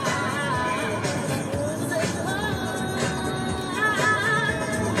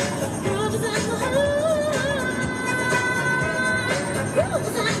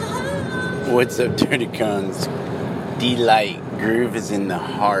What's up, Dirty Cons? Delight. Groove is in the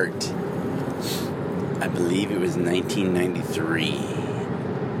heart. I believe it was 1993.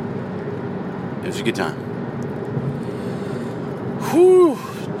 It was a good time. Whew.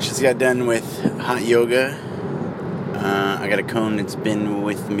 Just got done with hot yoga. I got a cone that's been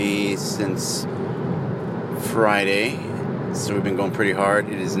with me since Friday. So we've been going pretty hard.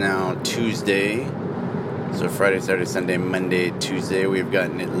 It is now Tuesday. So Friday, Saturday, Sunday, Monday, Tuesday, we've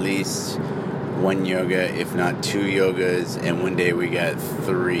gotten at least one yoga, if not two yogas, and one day we got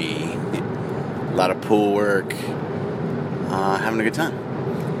three. A lot of pool work, having a good time,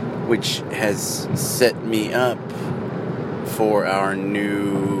 which has set me up for our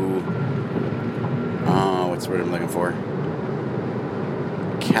new, what's the word I'm looking for?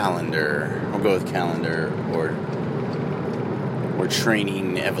 Calendar. We'll go with calendar, or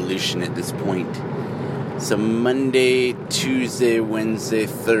training evolution at this point. So Monday, Tuesday, Wednesday,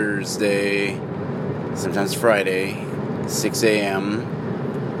 Thursday, sometimes Friday, 6 a.m.,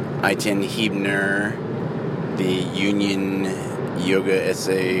 I-10 Huebner, the Union Yoga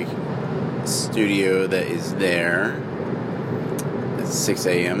SA studio that is there. It's 6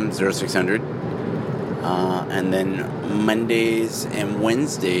 a.m., 0600. And then Mondays and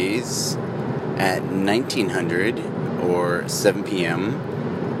Wednesdays at 1900 or 7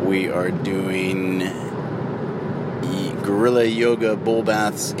 p.m., we are doing Gorilla Yoga bowl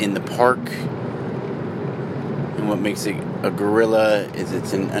baths in the park. And what makes it a gorilla is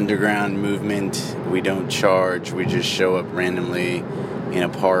it's an underground movement. We don't charge. We just show up randomly in a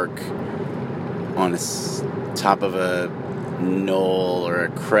park on top of a knoll or a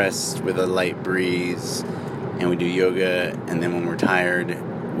crest with a light breeze, and we do yoga. And then when we're tired,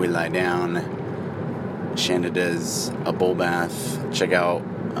 we lie down. Shanda does a bowl bath. Check out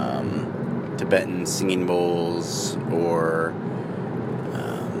Tibetan singing bowls or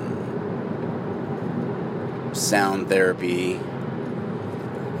sound therapy,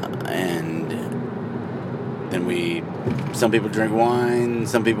 and then some people drink wine,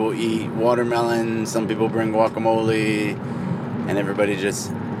 some people eat watermelon, some people bring guacamole, and everybody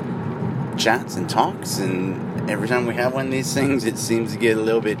just chats and talks. And every time we have one of these things, it seems to get a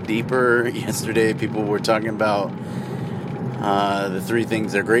little bit deeper. Yesterday people were talking about the three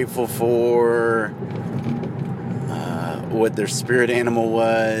things they're grateful for, what their spirit animal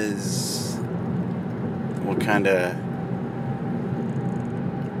was, what kind of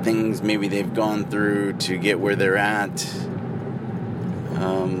things maybe they've gone through to get where they're at,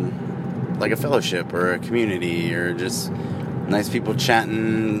 like a fellowship or a community, or just nice people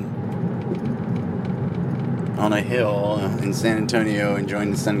chatting on a hill in San Antonio enjoying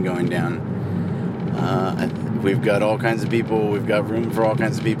the sun going down. We've got all kinds of people. We've got room for all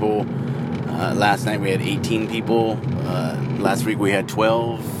kinds of people. Last night we had 18 people. Last week we had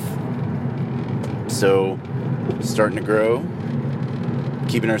 12. So, starting to grow.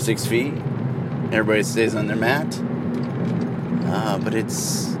 Keeping our 6 feet. Everybody stays on their mat. But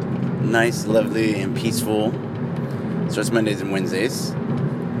it's nice, lovely, and peaceful. Starts Mondays and Wednesdays.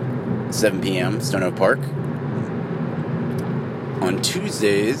 7 p.m. Stone Oak Park. On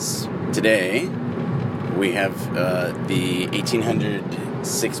Tuesdays, today, we have the 1800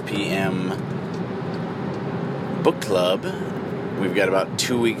 6 p.m. book club. We've got about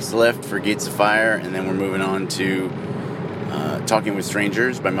 2 weeks left for Gates of Fire, and then we're moving on to Talking with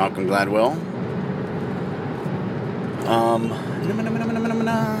Strangers by Malcolm Gladwell.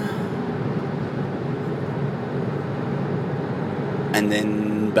 And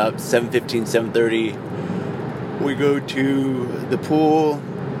then about 7:15, 7:30, we go to the pool,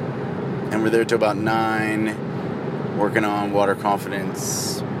 and we're there till about 9, working on water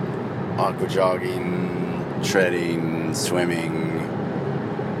confidence, aqua jogging, treading, swimming.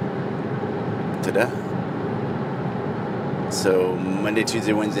 Ta-da. So Monday,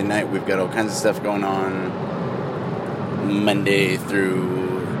 Tuesday, Wednesday night, we've got all kinds of stuff going on. Monday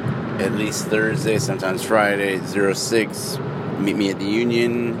through at least Thursday, sometimes Friday, 06. Meet me at the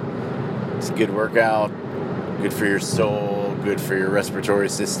Union. It's a good workout, good for your soul, good for your respiratory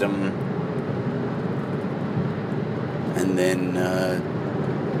system. And then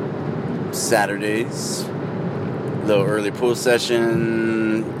Saturdays, little early pool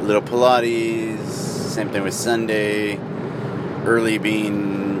session, little Pilates. Same thing with Sunday. Early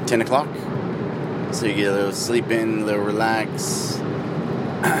being 10 o'clock. So you get a little sleep in, a little relax.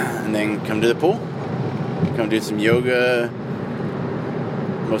 And then come to the pool. Come do some yoga.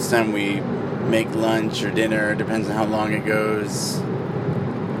 Most of the time we make lunch or dinner. Depends on how long it goes.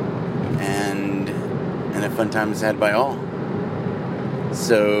 And a fun time is had by all.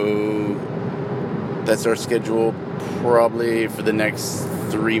 So that's our schedule probably for the next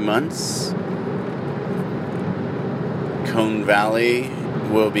 3 months. Cone Valley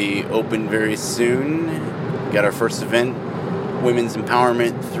will be open very soon. Got our first event, Women's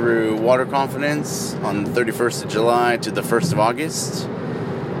Empowerment Through Water Confidence, on the 31st of July to the 1st of August.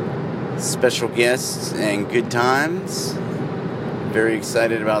 Special guests and good times. Very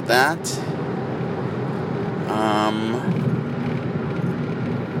excited about that.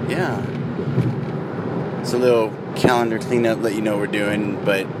 Yeah. It's a little calendar cleanup, let you know what we're doing,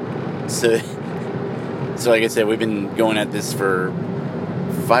 but so like I said, we've been going at this for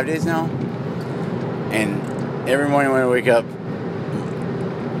 5 days now, and every morning when I wake up,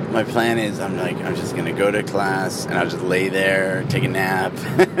 my plan is I'm just gonna go to class and I'll just lay there, take a nap.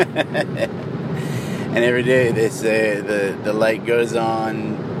 And every day they say the light goes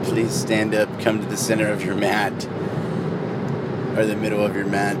on, please stand up, come to the center of your mat, or the middle of your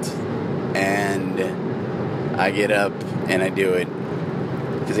mat, and I get up and I do it.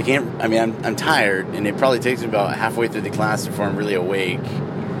 Because I'm tired, and it probably takes me about halfway through the class before I'm really awake.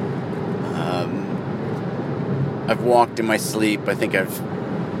 I've walked in my sleep. I think I've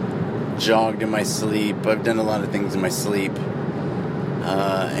jogged in my sleep. I've done a lot of things in my sleep.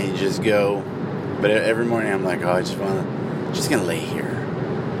 And you just go. But every morning I'm like, just gonna lay here.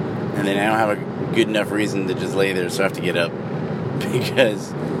 And then I don't have a good enough reason to just lay there, so I have to get up.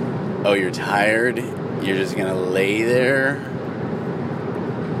 Because, you're tired? You're just gonna lay there?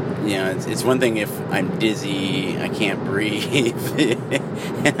 It's one thing if I'm dizzy, I can't breathe,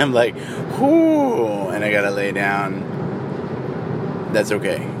 and I'm like, whoo, and I gotta lay down. That's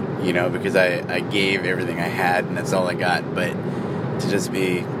okay, because I gave everything I had, and that's all I got. But to just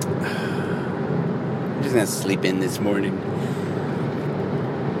be, I'm just gonna sleep in this morning.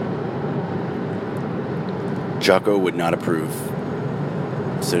 Jocko would not approve.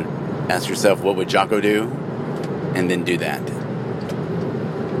 So ask yourself, what would Jocko do? And then do that.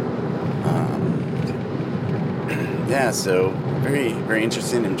 So very, very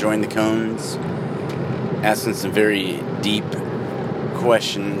interesting. Enjoying the cones. Asking some very deep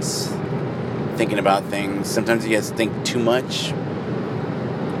questions. Thinking about things. Sometimes you guys think too much.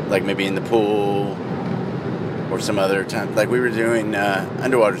 Like maybe in the pool. Or some other time. Like we were doing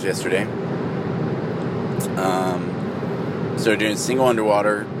underwaters yesterday. So doing single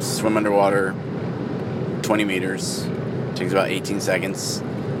underwater, swim underwater, 20 meters. Takes about 18 seconds.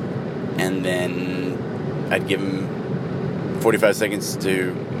 And then I'd give them 45 seconds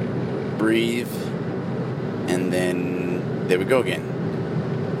to breathe. And then they would go again.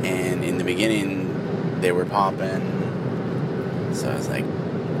 And in the beginning, they were popping. So I was like,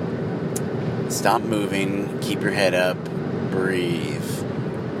 stop moving, keep your head up, breathe,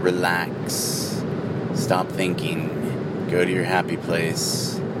 relax, stop thinking. Go to your happy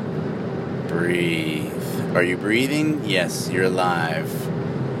place. Breathe. Are you breathing? Yes, you're alive.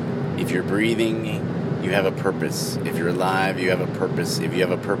 If you're breathing, you have a purpose. If you're alive, you have a purpose. If you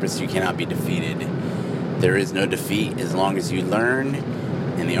have a purpose, you cannot be defeated. There is no defeat as long as you learn.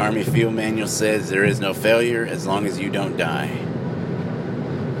 And the Army Field Manual says there is no failure as long as you don't die.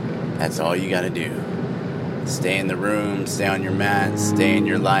 That's all you gotta do. Stay in the room, stay on your mat, stay in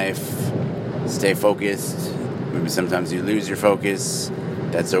your life, stay focused. Maybe sometimes you lose your focus.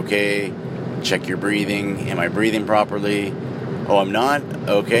 That's okay. Check your breathing. Am I breathing properly? Oh, I'm not?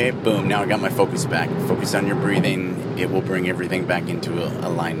 Okay, boom. Now I got my focus back. Focus on your breathing. It will bring everything back into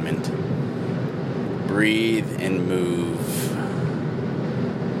alignment. Breathe and move.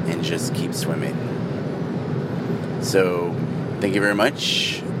 And just keep swimming. So, thank you very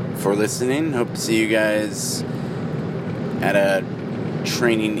much for listening. Hope to see you guys at a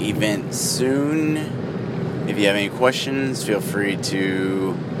training event soon. If you have any questions, feel free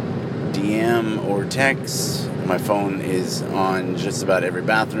to DM or text. My phone is on just about every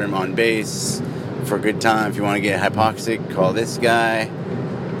bathroom on base. For a good time, if you want to get hypoxic, call this guy.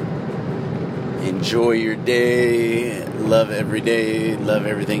 Enjoy your day. Love every day. Love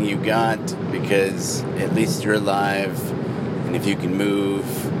everything you got, because at least you're alive. And if you can move,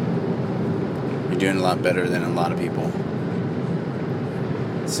 you're doing a lot better than a lot of people.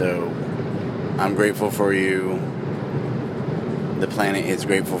 So I'm grateful for you. The planet is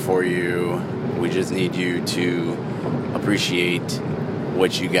grateful for you. We just need you to appreciate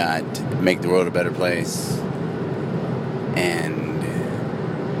what you got, make the world a better place, and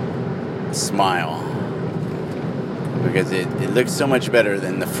smile. Because it looks so much better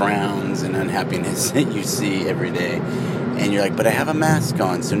than the frowns and unhappiness that you see every day. And you're like, but I have a mask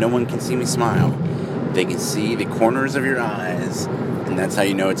on so no one can see me smile. They can see the corners of your eyes, and that's how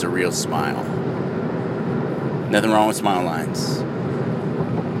you know it's a real smile. Nothing wrong with smile lines.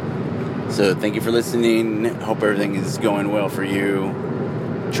 So thank you for listening. Hope everything is going well for you.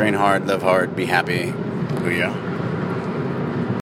 Train hard, love hard, be happy. Booyah.